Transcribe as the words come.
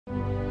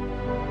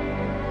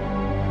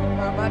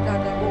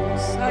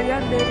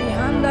Sayanderi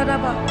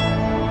Handaraba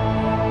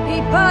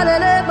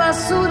Ipalele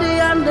Basudi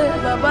ande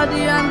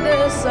Babadi ande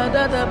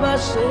Sadada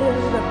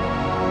Bashir.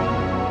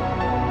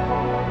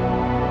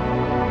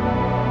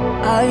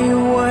 I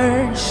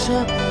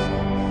worship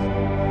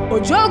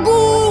Ojogu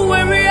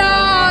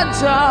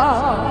Weriaja.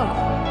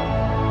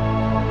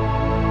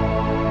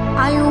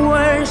 I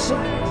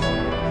worship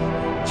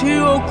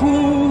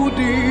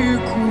Chiokudi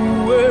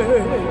Kue.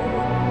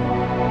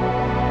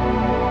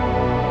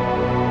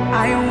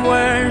 I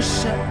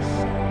worship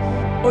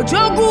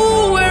Ojogu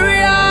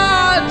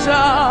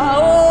Weriaja.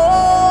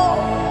 Oh,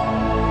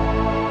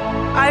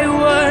 I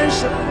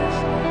worship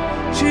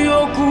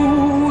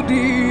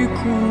Chiokudi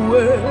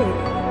Kue.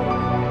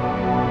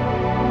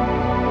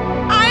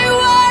 I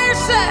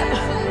worship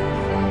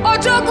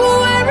Ojogu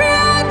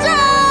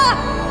Weriaja.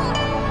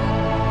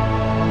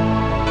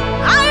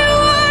 I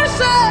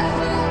worship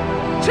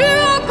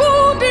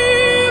Chiokudi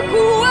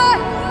Kue.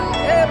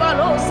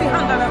 Ebalosi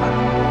Handaraba.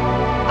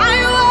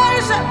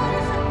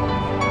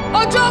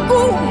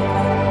 Ojogu,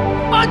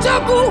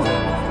 Ojogu,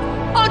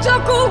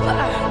 Ojogu,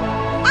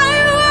 I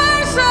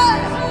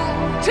worship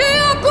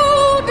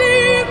Chiokudi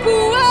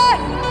Kue.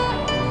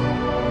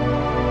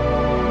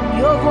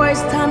 Your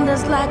voice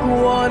thunders like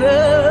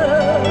water,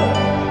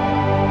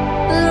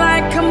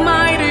 like a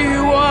mighty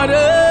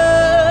water.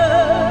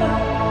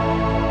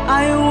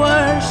 I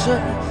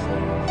worship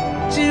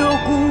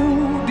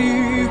Chiokudi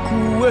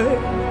Kue.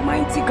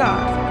 Mighty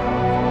God,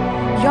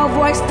 your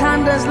voice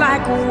thunders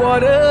like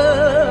water,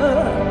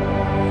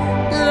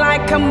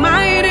 like a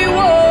mighty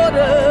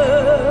water.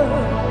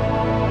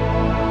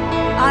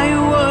 I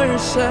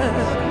worship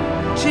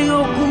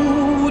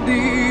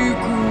Chiokudi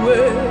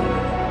Kue.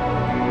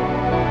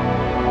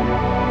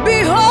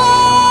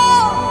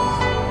 Behold,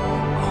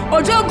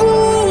 Ojogu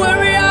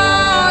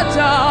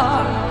Weriaja.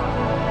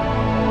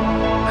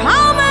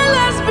 Come and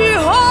let's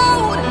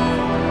behold.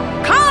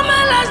 Come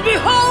and let's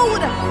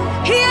behold.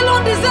 He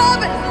alone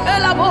deserves it.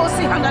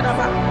 Elabosi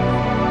Handaraba.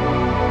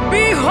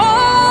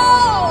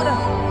 Behold,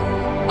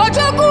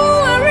 Ojogu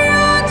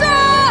Weriaja.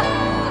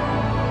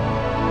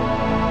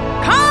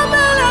 Come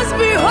and let's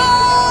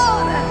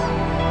behold.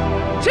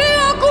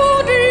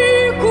 Chiokudi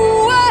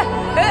Kue.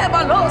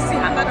 Ebalosi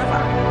Handaraba.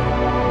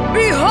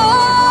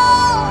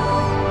 Behold,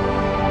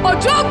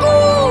 Ojogu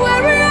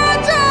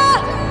Weriaja.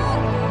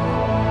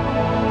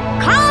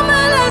 Come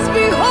and let's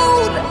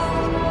behold.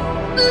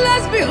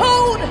 Let's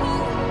behold.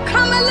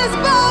 Come and let's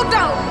bow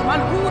down.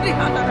 Malhudi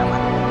Handaraba.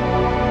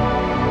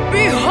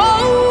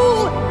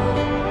 Behold,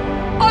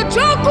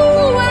 Ojogu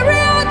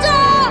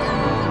Weriaja.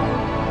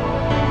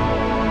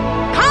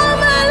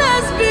 Come and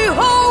let's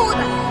behold.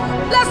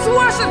 Let's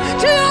worship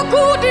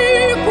Chiokudi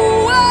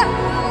Kue.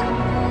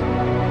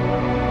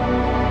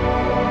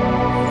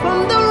 From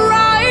the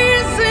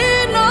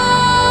rising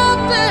of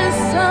the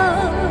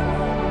sun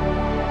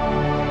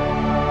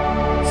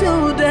to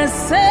the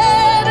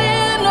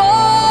setting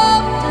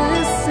of the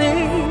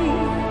sea,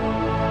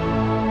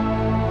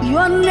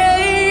 your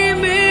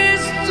name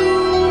is to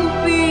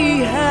be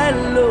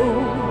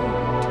hallowed.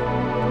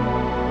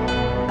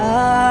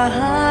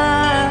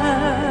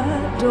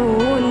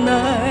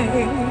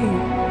 Adonai.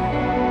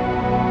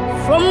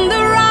 From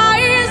the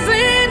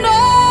rising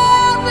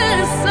of the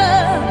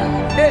sun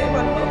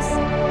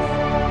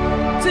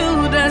to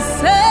the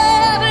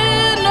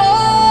setting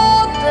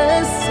of the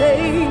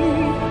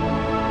same,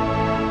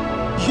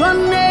 your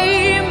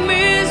name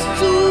is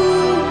to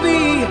be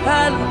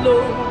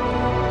hallowed.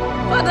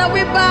 Father,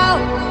 we bow,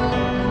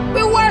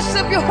 we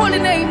worship your holy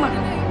name.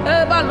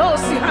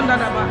 Ebalosi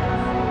Handaraba.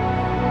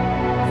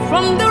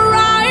 From the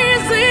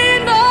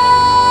rising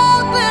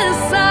of the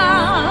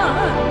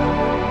sun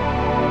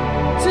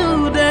to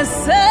the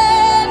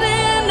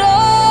setting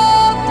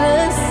of the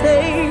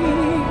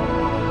same,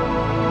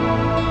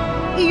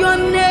 your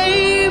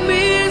name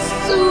is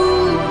to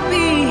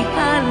be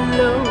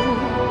hallowed.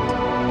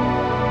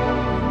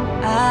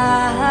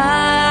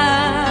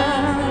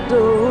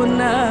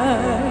 Adonai.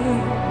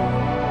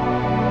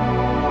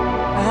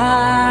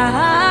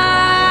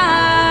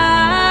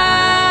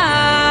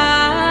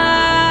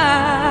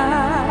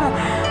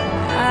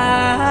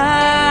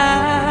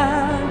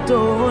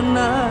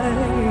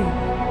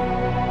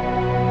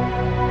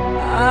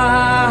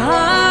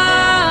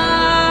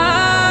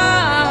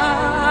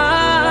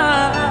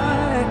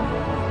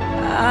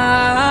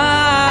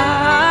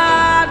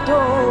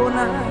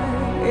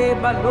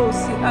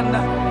 Balosi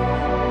Handa.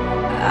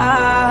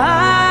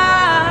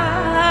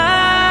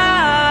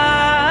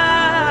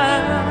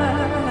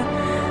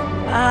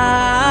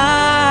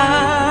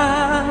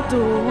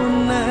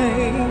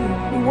 Adonai,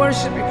 we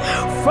worship you.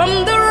 From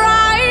the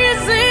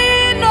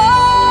rising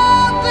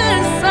of the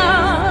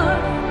sun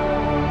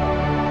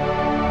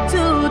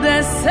to the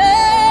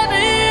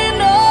setting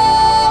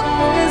of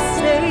the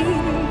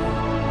same,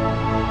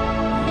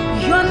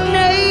 your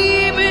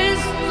name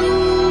is to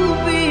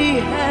be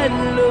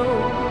hallowed.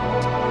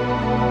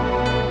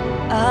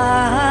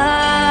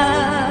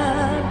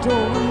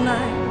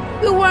 Adonai,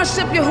 we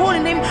worship your holy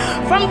name.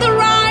 From the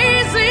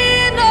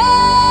rising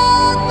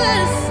of the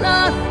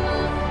sun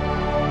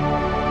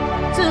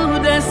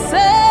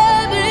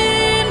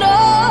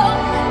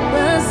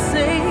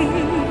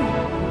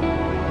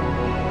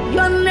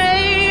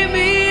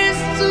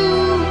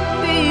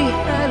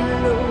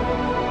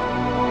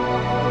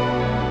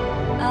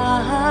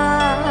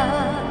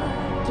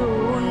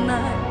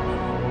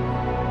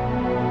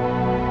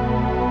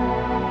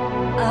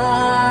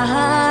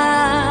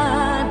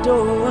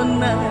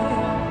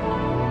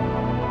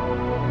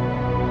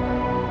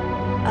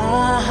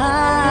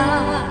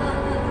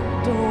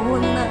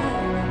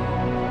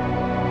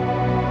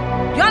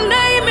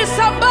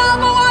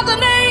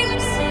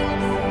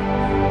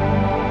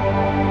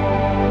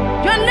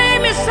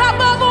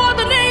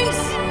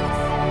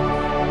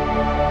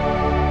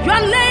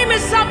Your name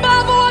is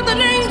above all the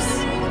names.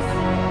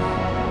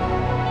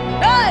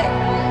 Hey,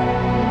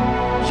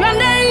 your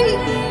name,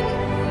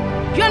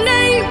 your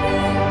name,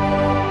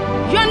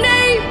 your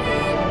name,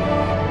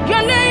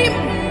 your name.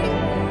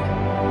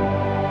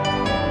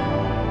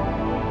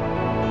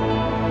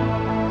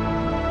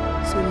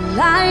 So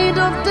light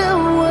of the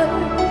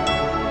world,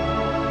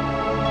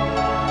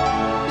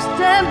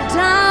 step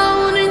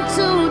down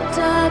into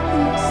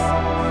darkness.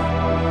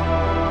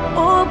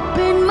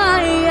 Open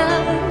my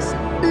eyes,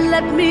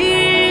 let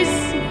me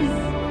see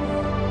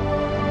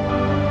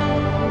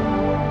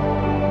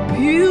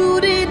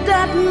beauty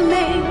that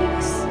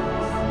makes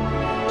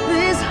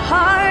this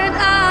heart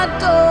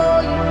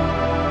adore you.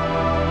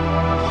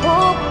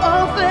 Hope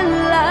of a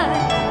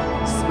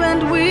life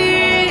spent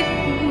with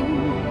you.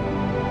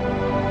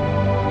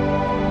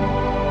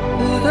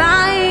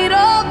 Light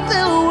of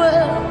the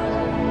world,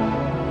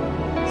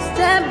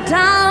 step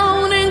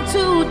down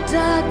into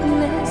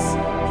darkness.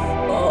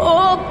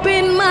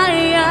 Open my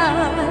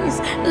eyes,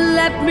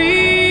 let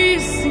me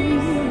see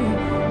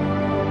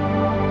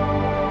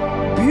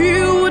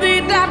beauty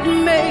that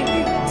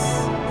makes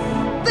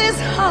this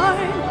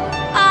heart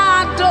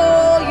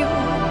adore you.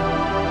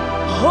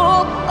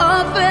 Hope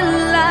of a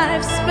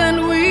life spent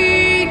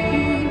with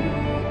you.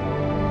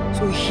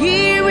 So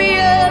here we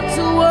are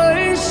to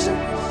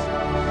worship,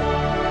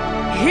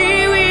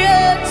 here we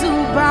are to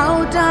bow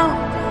down,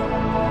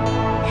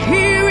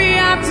 here we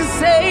are to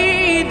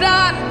say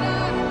that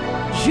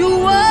you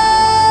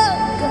are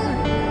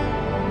God,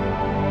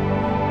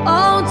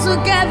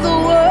 altogether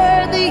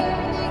worthy,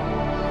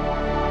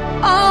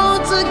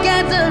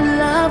 altogether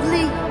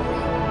lovely,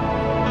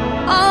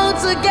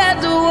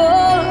 altogether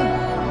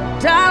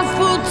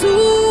wonderful to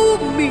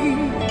me.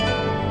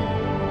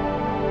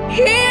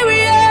 Here we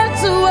are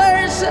to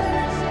worship,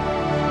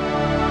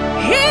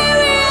 here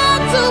we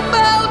are to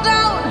bow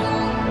down,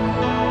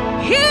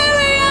 here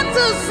we are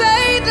to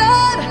say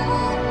that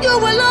you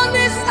alone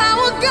is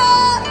our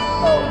God.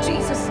 Oh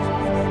Jesus,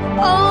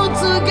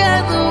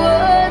 altogether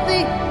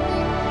worthy,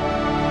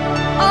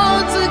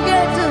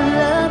 altogether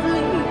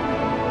lovely,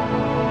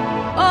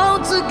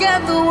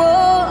 altogether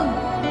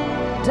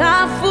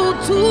wonderful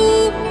to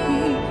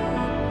me.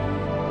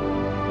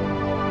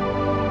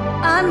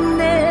 I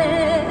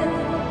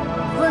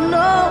never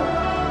know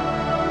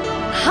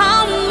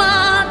how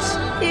much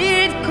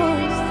it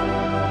costs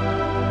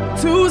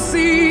to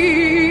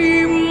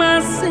see my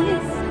sin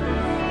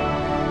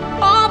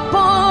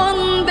upon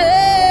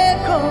the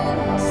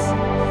cross.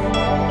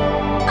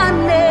 I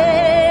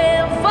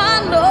never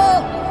know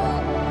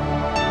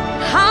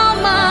how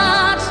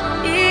much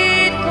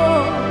it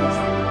costs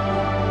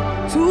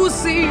to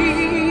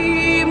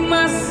see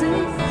my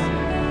sins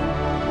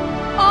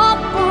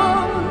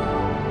upon.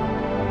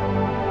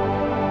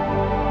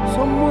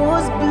 So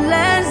most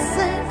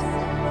blessed,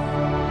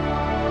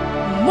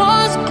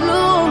 most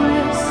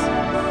glorious,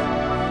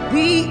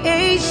 the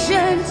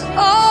ancient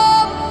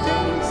of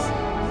days,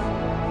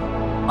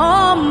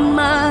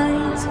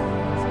 almighty,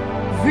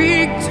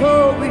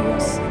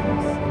 victorious,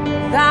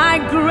 thy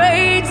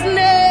great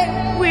name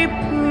we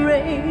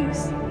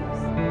praise.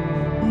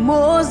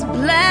 Most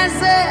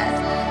blessed,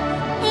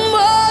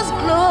 most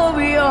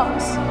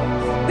glorious,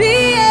 the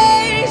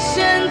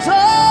ancient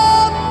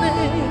of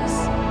days,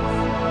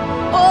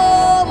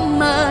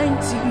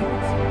 almighty,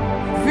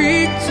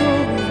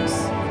 victorious,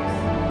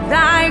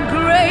 thy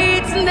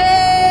great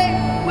name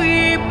we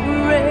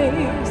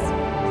praise.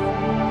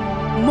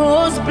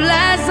 Most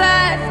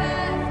blessed,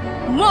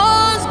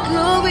 most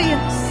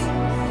glorious,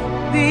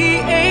 the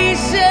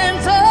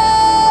ancient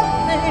of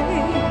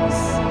days,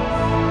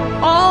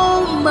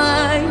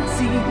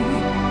 almighty,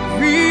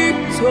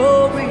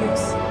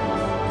 victorious,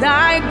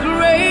 thy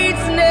great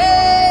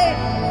name.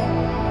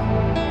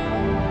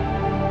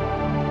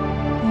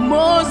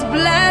 Most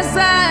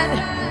blessed,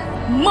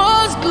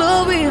 most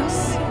glorious,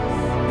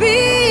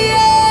 the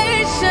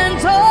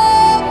ancient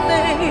of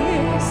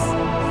days,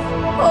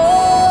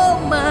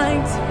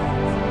 almighty,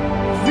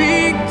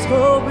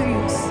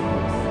 victorious,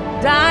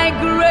 thy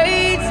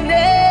great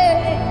name.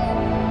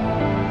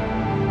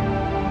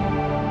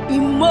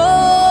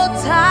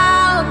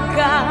 Immortal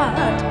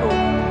God, oh,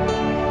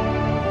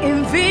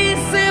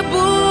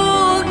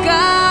 invisible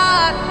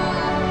God,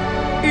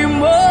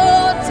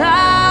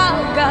 immortal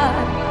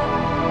God,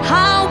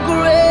 how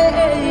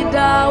great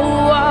thou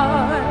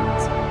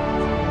art.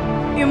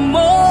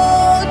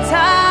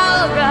 Immortal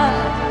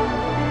God,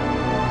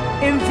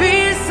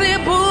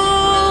 invisible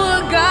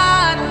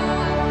God,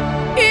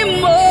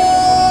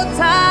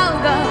 immortal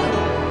God,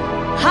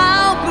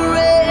 how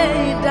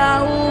great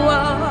thou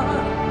art.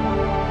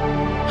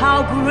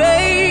 How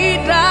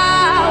great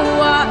thou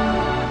art.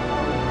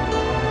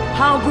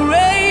 How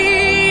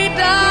great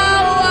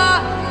thou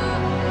art.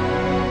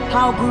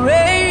 How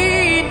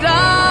great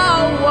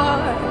thou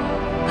art.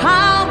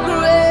 How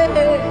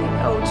great,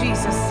 oh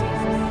Jesus.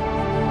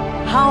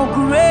 How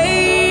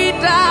great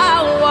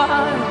thou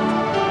art.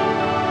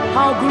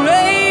 How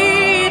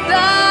great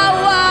thou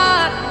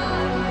art.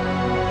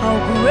 How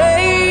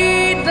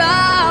great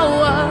thou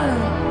art.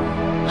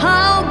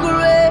 How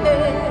great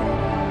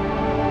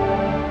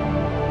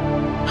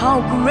how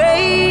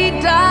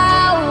great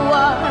thou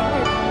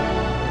art.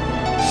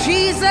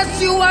 Jesus,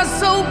 you are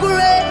so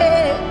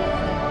great.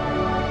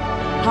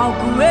 How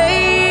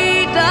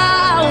great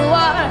thou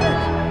art.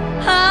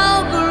 How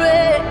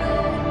great.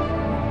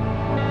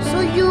 So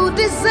you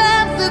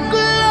deserve the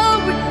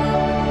glory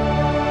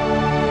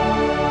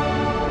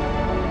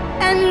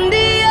and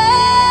the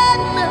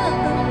honor.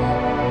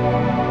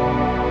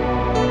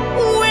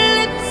 We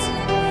lift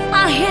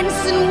our hands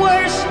in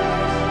worship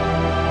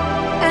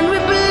and we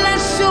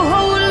bless your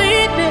holy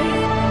name.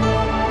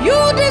 You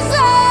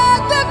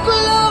deserve the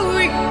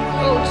glory,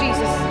 oh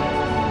Jesus,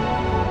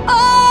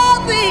 all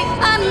the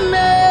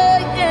honor,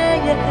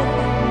 yeah,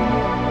 yeah.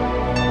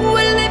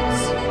 We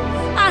lift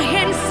our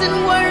hands in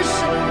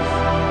worship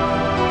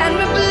and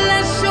we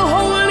bless your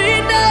holy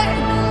name.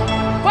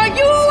 For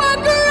you are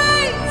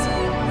great.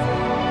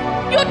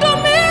 You do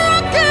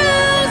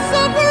miracles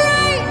so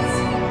great.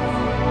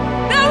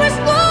 There is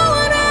no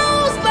one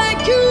else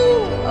like you,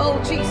 oh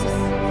Jesus.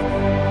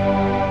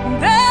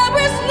 There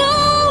is no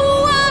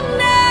one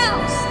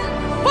else,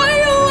 for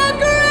you are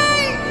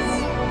great.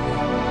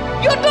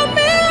 You do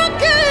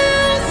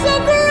miracles so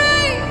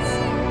great.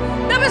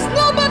 There is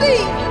nobody,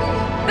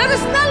 there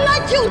is none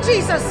like you,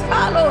 Jesus.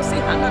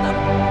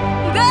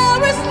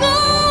 There is no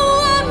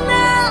one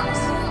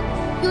else.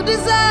 You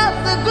deserve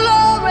the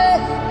glory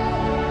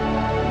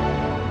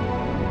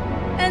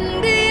and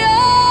the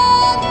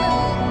honor.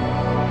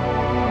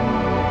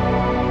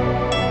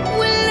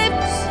 We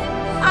lift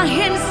our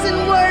hands in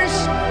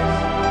worship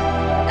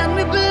and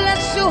we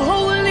bless your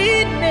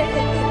holy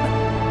name.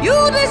 You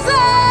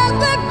deserve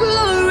the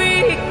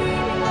glory,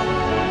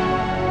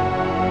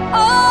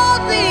 all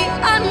the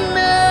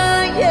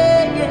honor,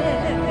 yeah,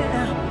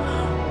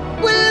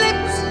 yeah. We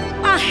lift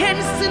our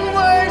hands in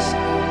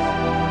worship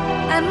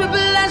and we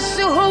bless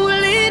your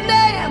holy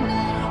name.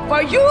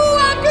 For you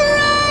are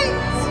great.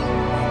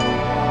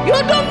 You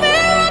do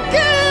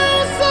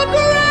miracles so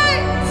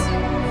great.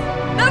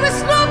 There is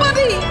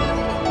nobody,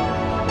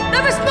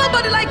 there is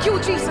nobody like you,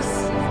 Jesus.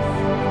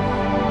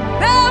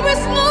 There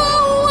is no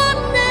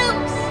one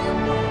else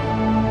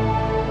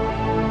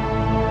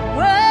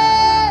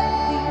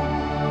worthy.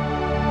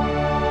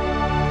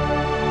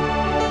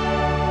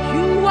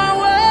 You are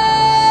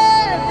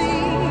worthy,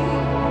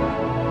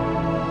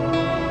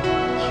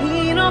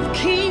 King of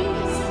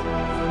kings,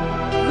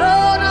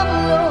 Lord of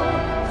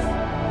lords.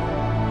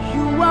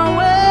 You are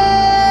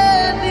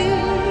worthy,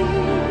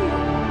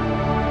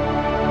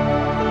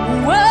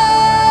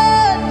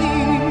 worthy.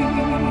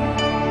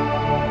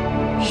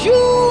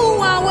 You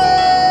are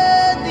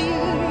worthy,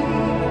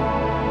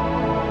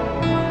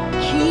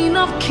 King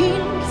of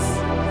kings,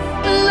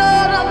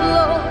 Lord of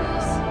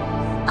lords.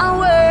 I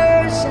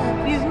worship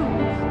you.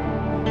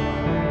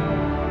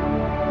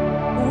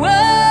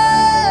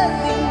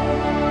 Worthy.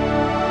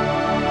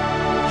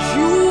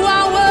 You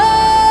are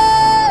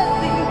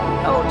worthy,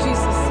 oh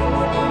Jesus,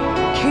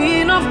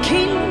 King of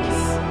kings,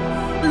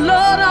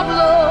 Lord of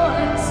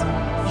lords.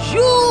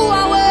 You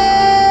are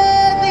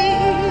worthy,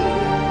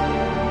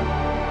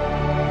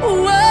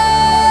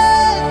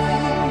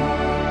 worthy.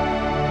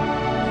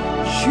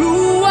 You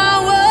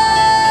are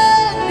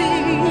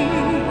worthy,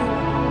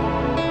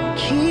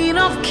 King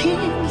of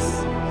kings,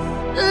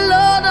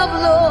 Lord of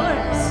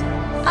lords.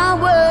 I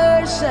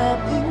worship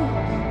you.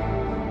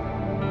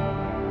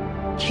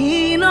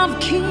 King of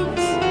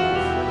kings,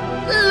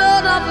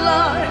 Lord of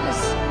lords,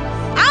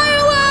 I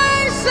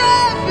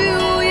worship you,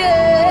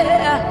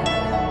 yeah.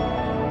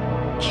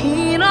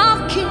 King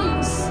of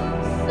kings,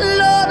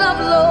 Lord of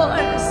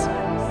lords,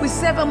 we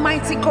serve a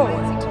mighty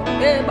God.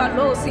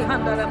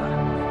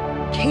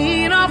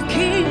 King of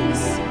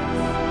kings,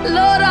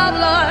 Lord of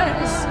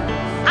lords,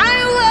 I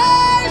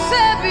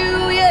worship you,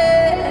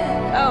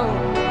 yeah. Oh.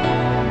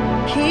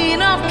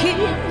 King of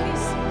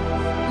kings,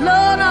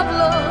 Lord of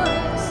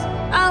lords,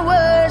 I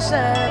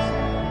worship.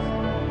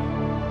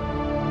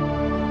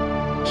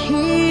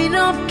 King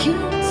of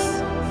kings,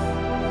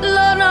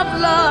 Lord of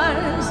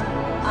lords,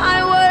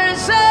 I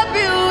worship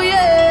you,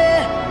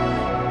 yeah.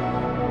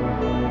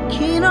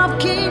 King of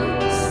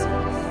kings,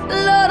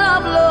 Lord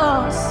of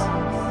lords.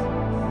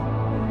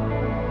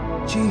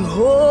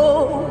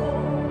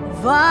 Jehovah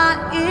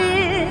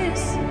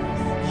is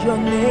your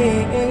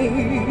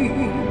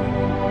name.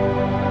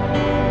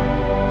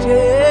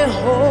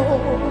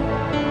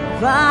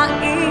 Jehovah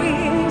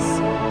is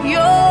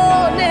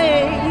your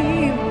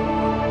name.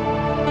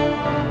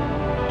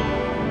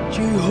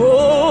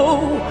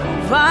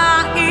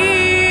 Jehovah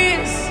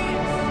is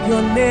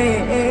your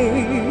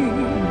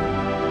name.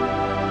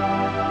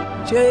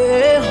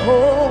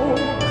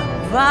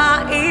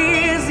 Jehovah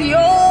is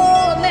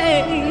your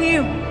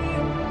name.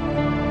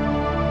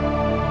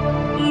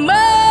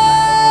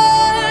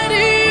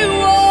 Mighty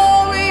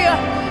warrior,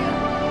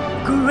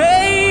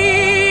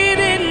 great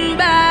in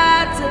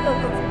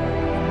battle.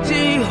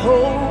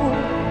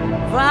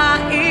 Jehovah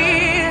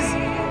is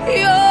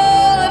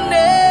your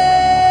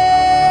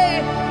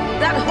name.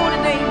 That holy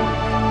name.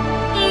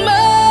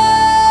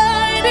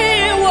 Mighty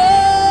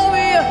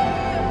warrior,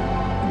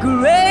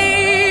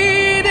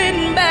 great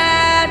in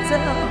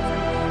battle.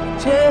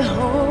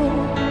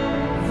 Jehovah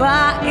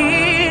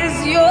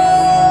is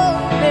your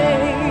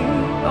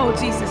name. Oh,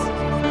 Jesus.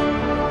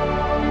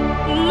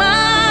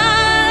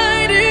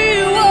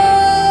 Mighty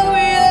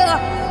warrior,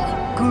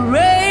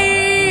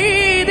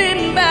 great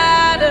in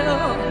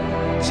battle,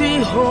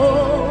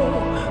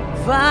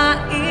 Jehovah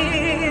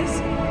is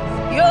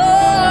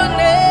your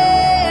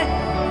name.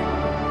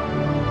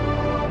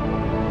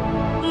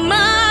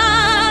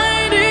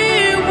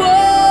 Mighty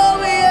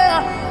warrior,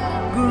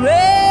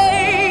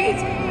 great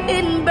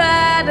in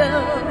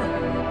battle,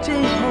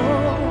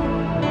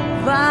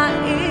 Jehovah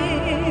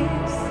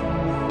is.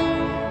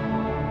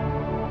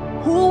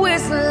 Who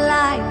is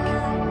like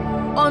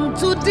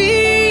unto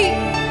thee,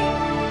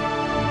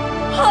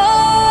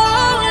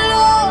 oh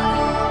Lord?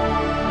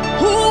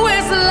 Who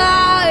is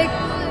like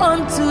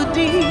unto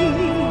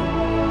thee,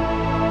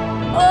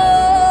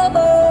 oh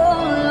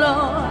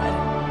Lord?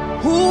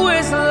 Who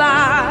is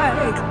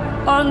like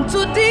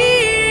unto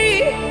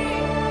thee,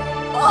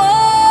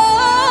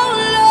 oh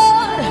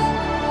Lord?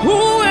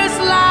 Who is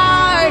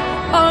like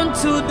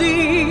unto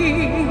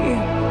thee,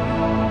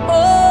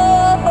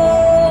 oh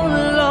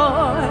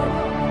Lord?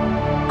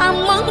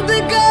 Among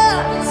the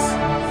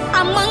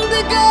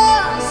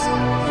gods,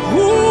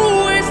 who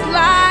is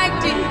like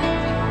thee?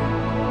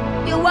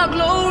 You are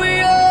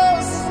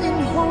glorious in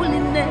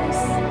holiness,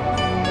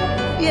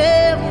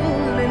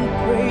 fearful in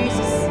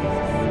praises,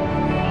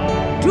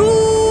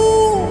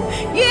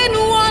 doing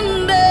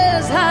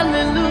wonders,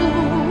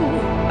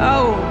 hallelujah.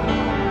 Oh,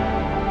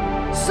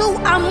 so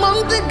among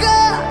the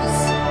gods,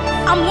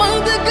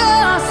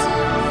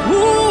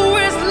 who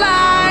is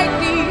like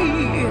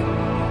thee?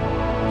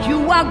 You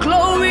are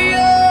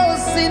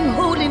glorious in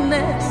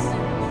holiness,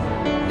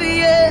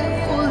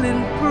 fearful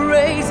in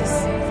praises,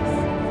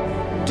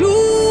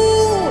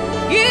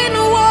 doing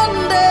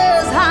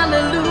wonders,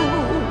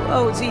 hallelujah.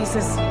 Oh,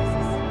 Jesus.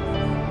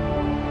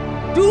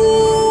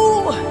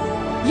 Doing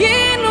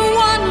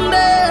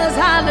wonders,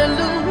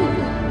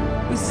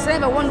 hallelujah. We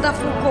serve a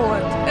wonderful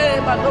God.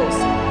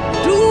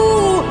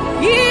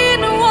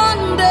 Doing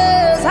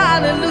wonders,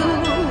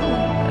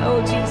 hallelujah. Oh,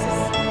 Jesus.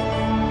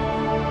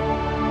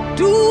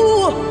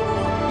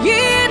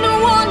 Doing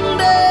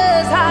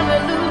wonders,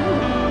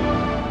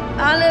 hallelujah,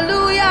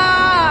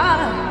 hallelujah.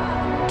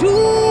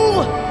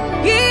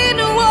 Doing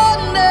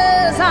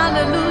wonders,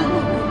 hallelujah.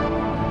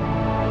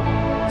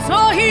 So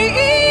he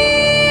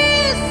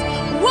is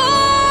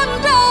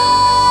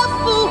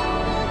wonderful.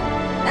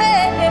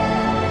 Hey,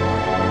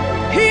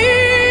 he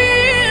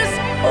is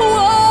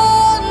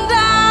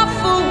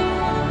wonderful.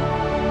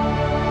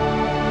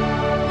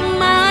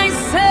 My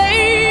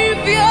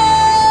Savior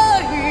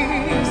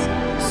is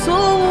so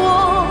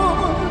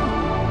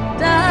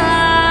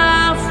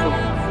wonderful.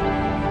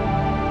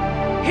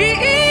 He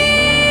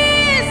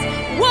is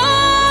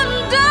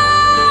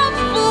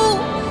wonderful.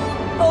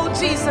 Oh,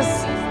 Jesus.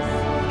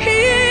 He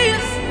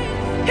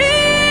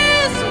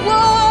is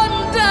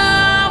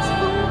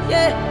wonderful.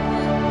 Yeah.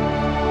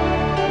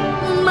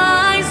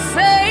 My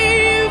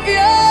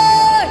Savior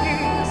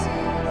is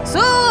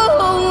so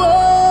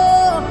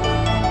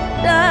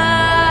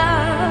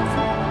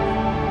wonderful.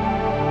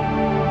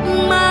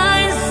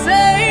 My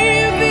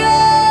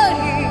Savior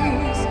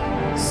is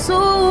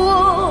so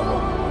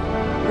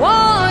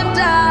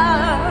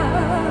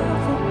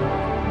wonderful.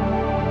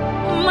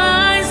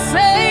 My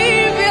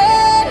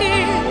Savior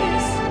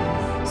is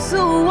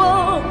so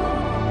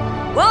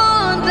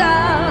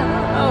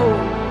wonderful.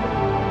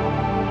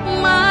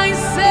 My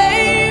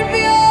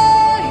Savior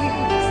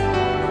is.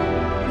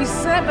 We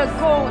serve a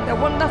God, a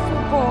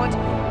wonderful God, a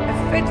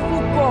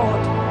faithful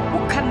God who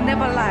can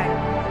never lie.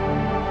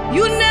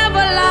 You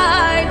never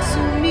lie to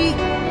me.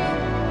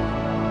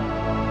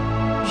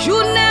 You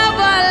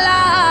never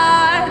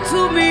lie to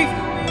me.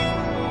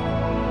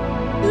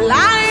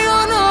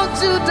 Lion of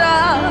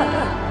Judah,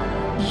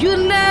 you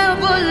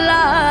never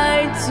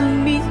lie to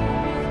me.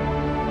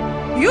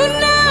 You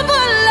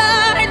never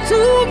lie to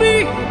me.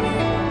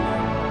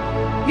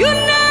 You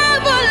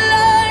never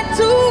lie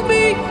to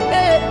me.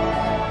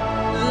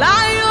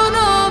 Lion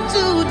of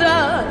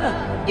Judah,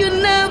 you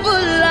never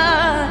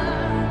lie.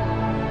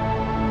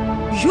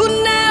 You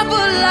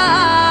never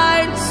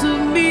lie to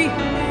me.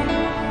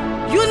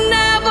 You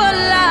never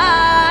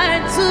lie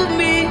to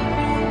me.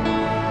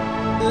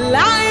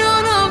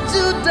 Lion of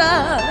Judah,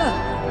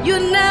 you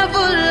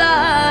never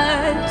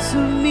lie to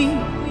me.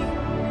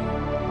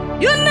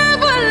 You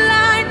never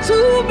lie to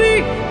me.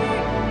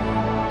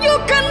 You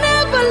can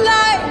never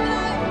lie.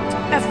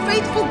 A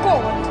faithful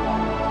God,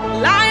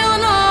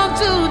 Lion of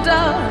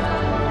Judah,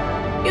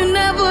 you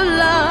never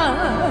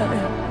lie.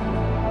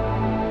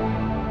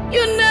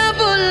 You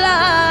never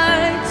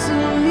lie to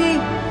me.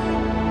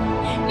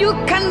 You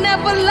can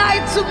never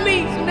lie to me,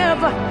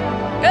 never.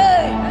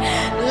 Hey,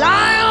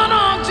 Lion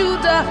of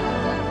Judah,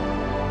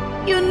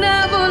 you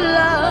never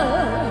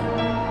lie.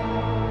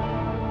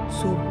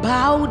 So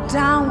bow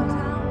down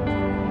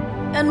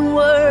and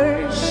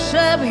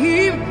worship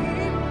him.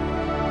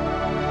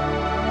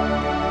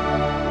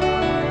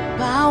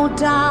 Bow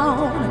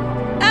down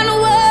and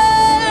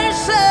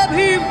worship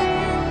him.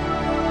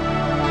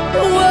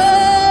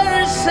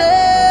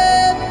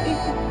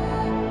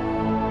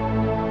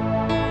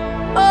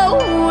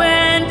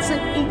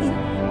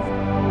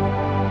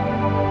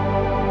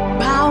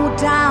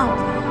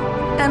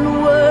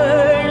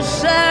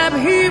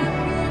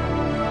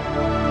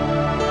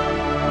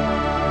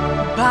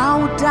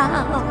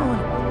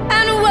 down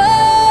and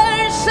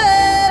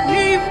worship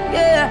Him,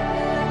 yeah,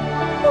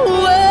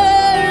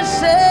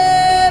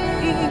 worship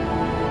Him.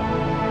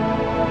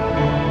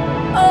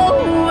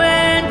 Oh,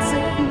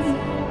 enter in,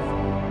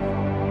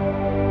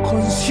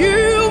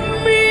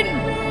 consuming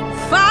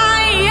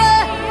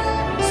fire,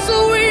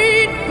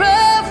 sweet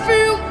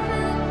perfume,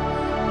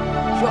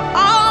 your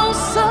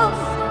awesome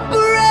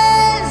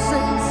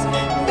presence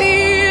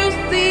fills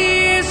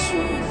this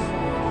room.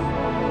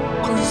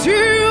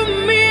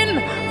 Consuming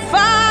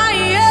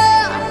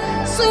fire,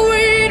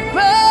 sweet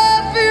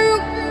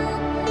perfume,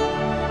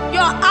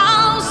 your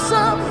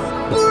awesome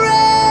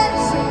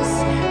presence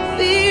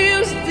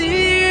fills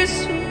this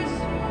room.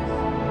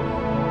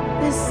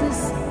 This is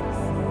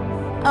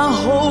a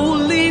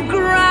holy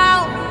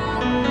ground.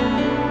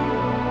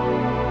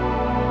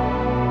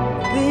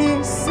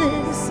 This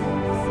is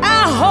a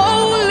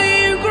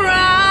holy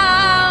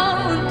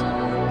ground.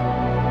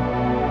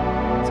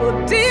 So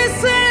this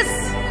is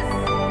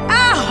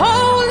a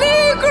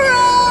holy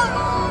ground.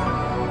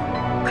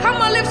 Come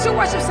on, lift your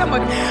worship,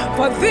 somebody.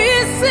 For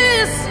this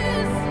is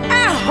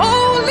a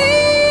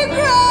holy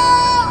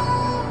ground.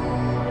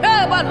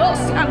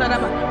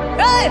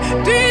 Hey,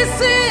 this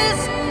is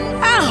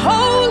a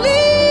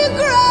holy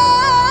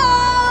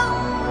ground.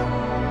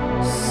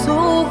 So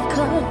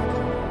come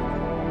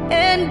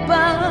and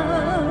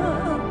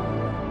bow.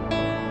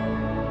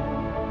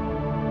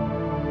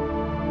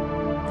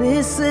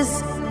 This is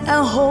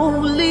a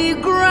holy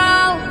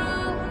ground.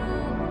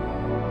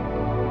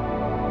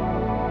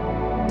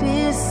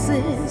 This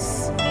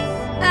is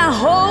a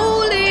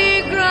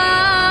holy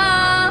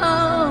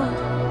ground.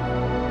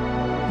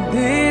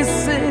 This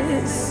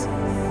is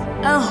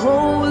a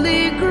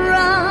holy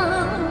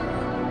ground.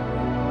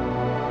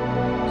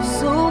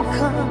 So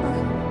come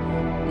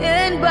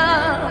and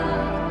bow.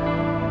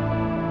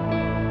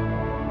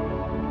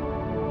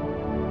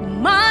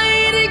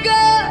 Mighty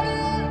God,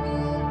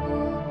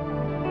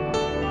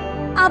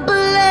 I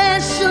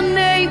bless your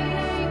name.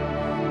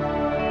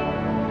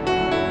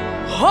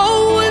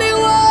 Holy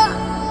One,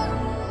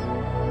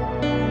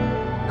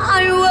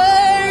 I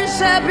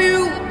worship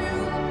you.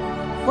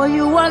 For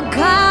you are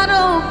God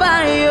all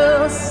by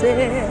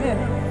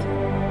yourself.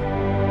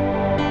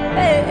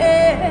 Hey,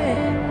 hey.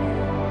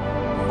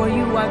 For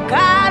you are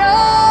God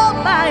all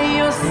by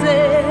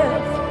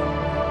yourself.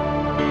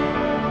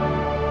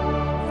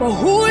 For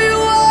who you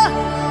are,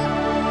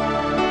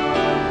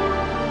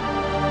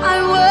 I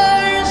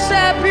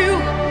worship you.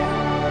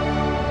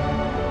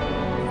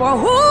 For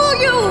who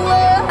you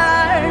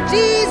are,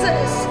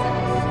 Jesus,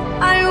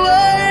 I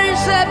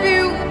worship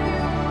you.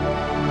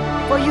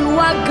 For you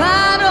are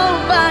God all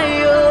by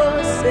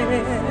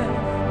yourself.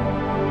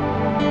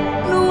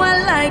 No one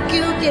like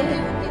you, yeah.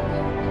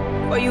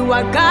 For you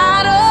are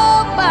God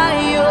all by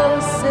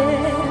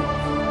yourself.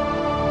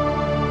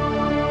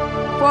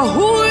 For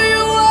who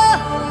you are,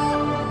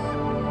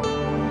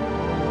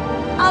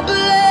 I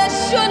bless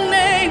your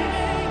name.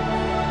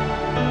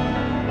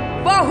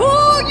 For who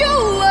you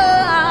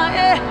are,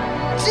 eh,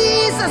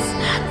 Jesus,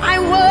 I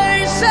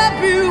worship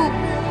you.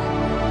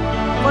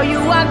 For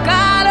you are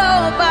God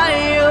all by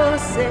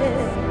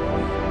yourself.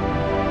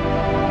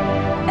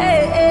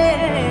 Hey,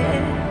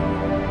 hey.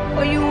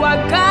 For you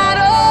are God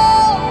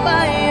all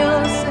by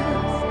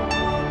yourself.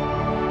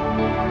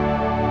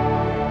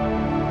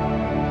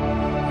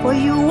 For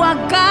you are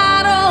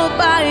God all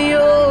by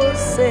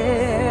yourself.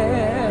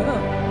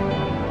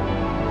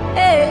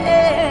 Hey,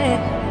 hey.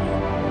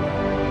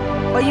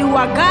 For you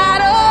are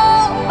God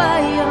all by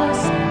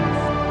yourself.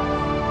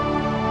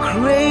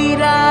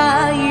 Great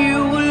are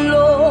you,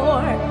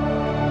 Lord.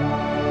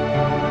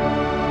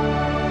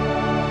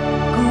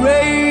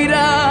 Great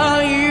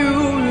are you,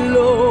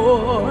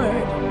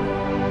 Lord.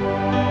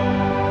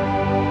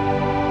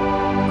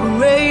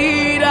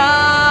 Great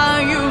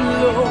are you,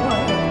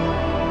 Lord.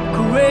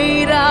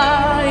 Great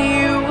are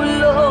you,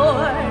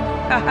 Lord.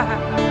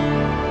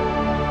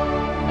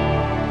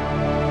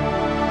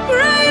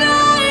 Great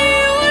are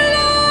you,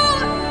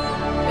 Lord.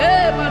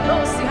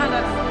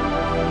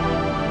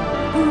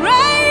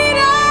 Great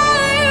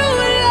are you,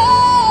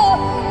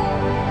 Lord.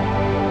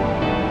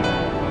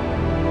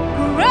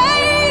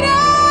 Great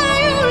are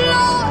you,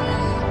 Lord.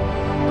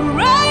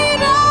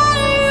 Great are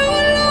you,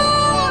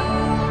 Lord.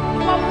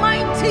 You are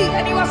mighty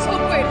and you are so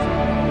great.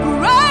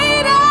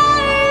 Great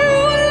are you,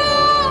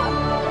 Lord.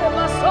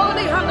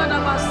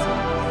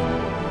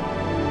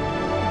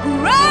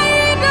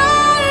 Great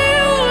are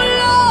you,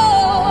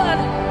 Lord.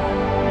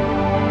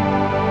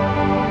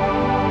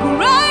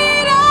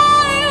 Great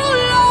are you,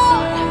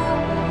 Lord.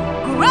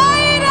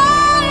 Great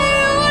are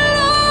you,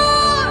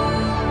 Lord.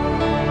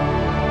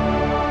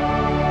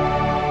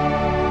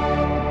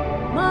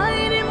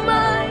 Mighty,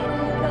 mighty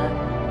God,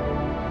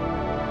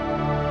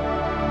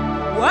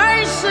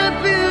 worship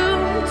you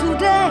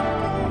today.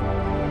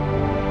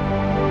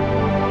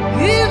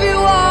 Give you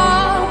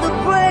all the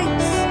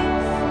praise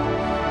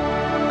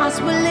as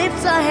we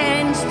lift our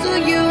hands to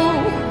you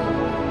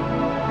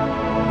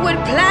with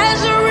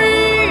pleasure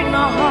in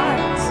our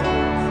hearts.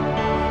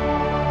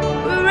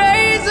 We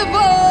raise a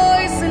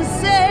voice and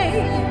say,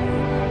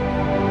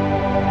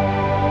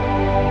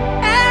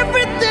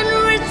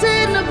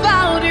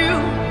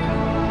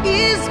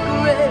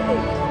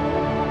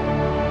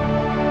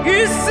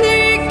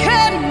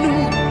 Isikenu,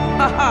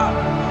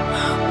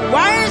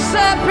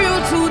 worship you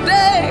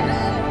today.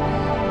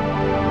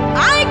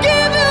 I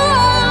give you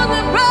all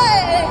the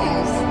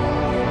praise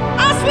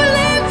as we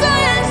lift our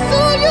hands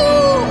to you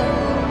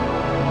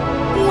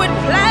with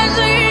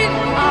pleasure in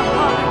our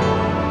heart.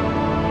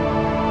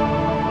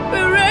 We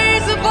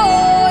raise a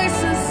voice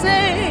and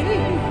say,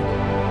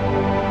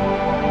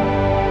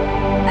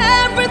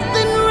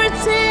 everything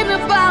written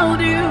about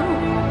you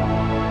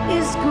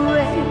is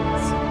great.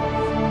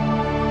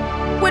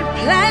 With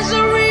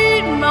pleasure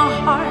in my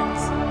heart,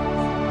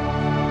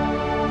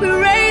 we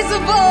raise a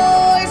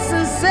voice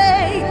and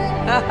say,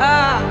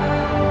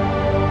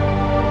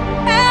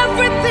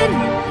 everything,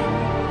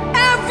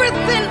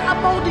 everything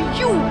about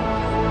you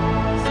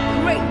is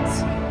great.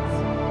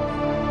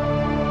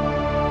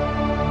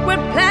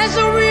 With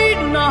pleasure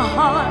in our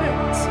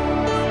heart,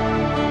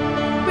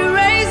 we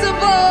raise a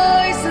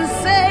voice and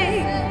say,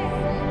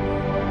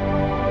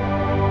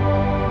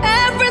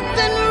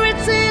 everything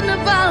written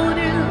about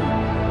you.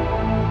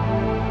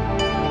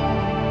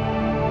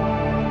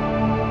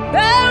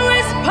 There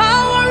is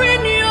power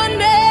in your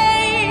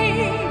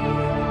name.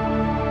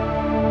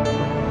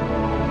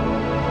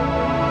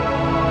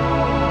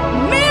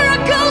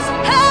 Miracles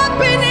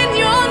happen in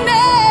your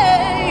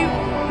name.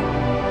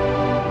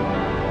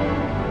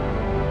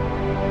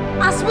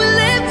 As we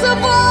lift a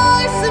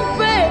voice in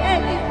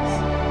praise,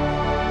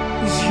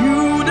 it's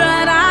you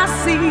that I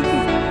see.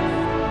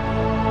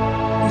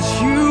 It's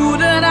you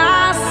that I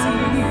see.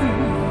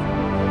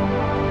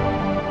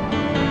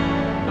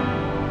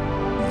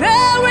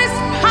 There is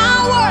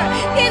power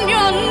in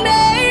your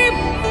name.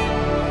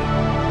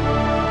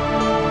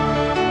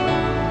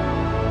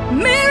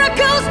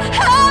 Miracles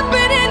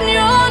happen in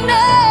your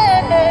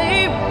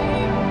name.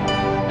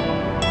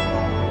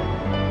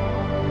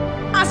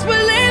 As we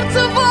lift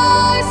a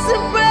voice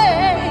in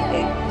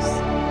praise,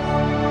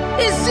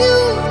 it's you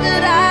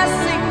that I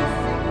see.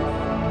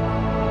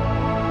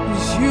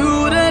 It's you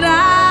that I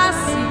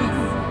see.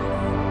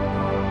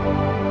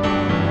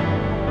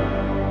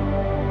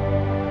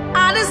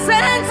 At the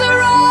center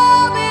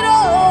of it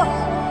all,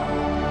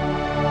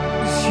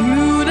 it's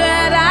you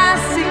that I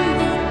see.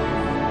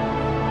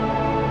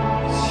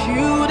 It's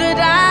you that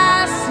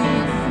I see.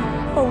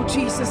 Oh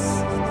Jesus,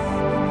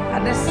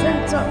 at the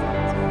center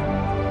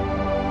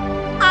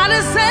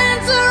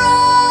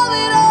of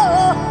it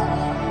all,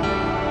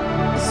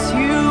 it's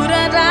you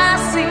that I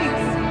see.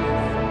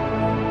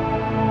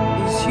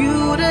 It's you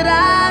that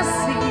I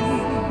see.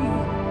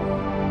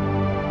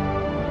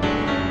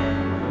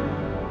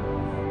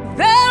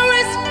 There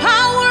is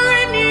power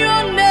in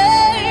your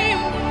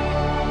name.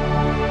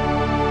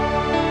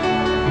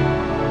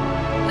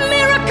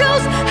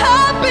 Miracles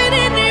happen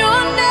in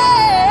your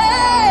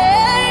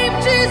name,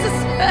 Jesus.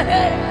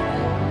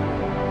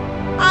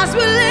 As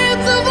we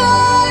lift a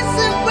voice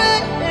in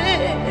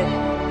praise,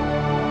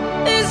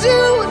 it's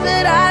you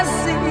that I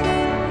see.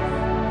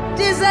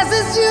 Jesus,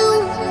 it's you.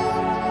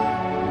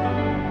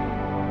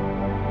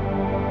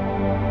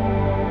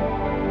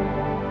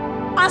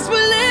 As we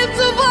lift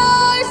a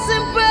voice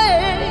in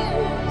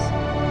praise,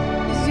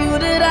 it's you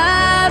that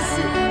I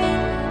see.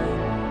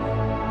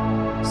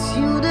 It's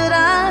you that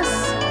I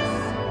see.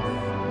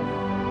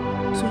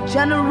 So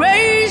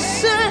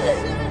generation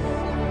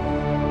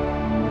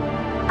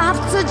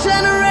after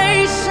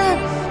generation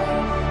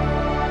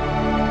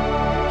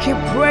keep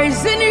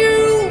praising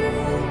you,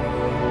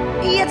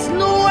 yet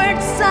no word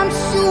sums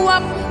you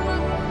up.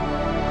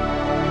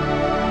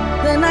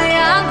 Then I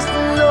asked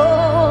the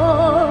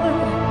Lord,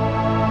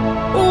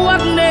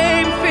 what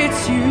name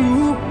fits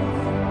you?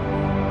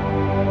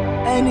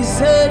 And he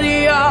said,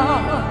 yeah.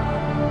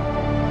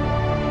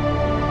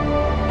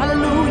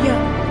 Hallelujah.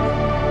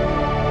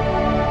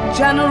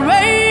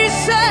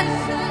 Generation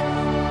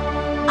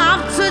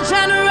after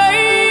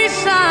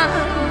generation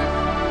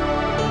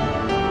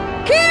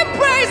keep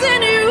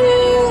praising you.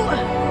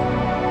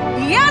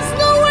 Yes,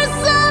 no one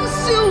sums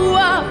you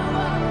up.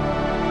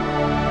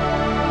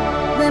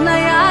 Then I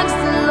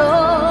asked the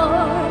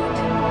Lord,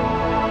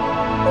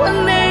 what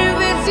name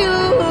is you?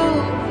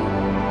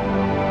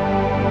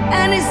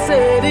 And he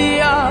said,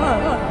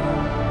 yeah.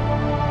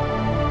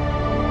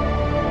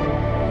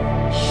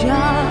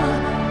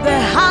 Yah, the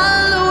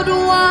hallowed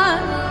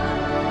one.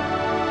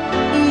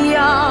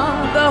 Yah,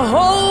 the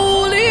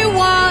holy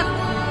one.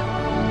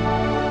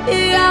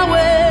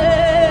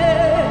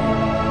 Yahweh,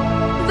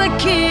 the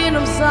King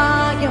of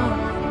Zion.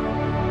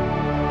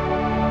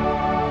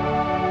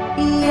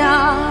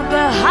 Yah,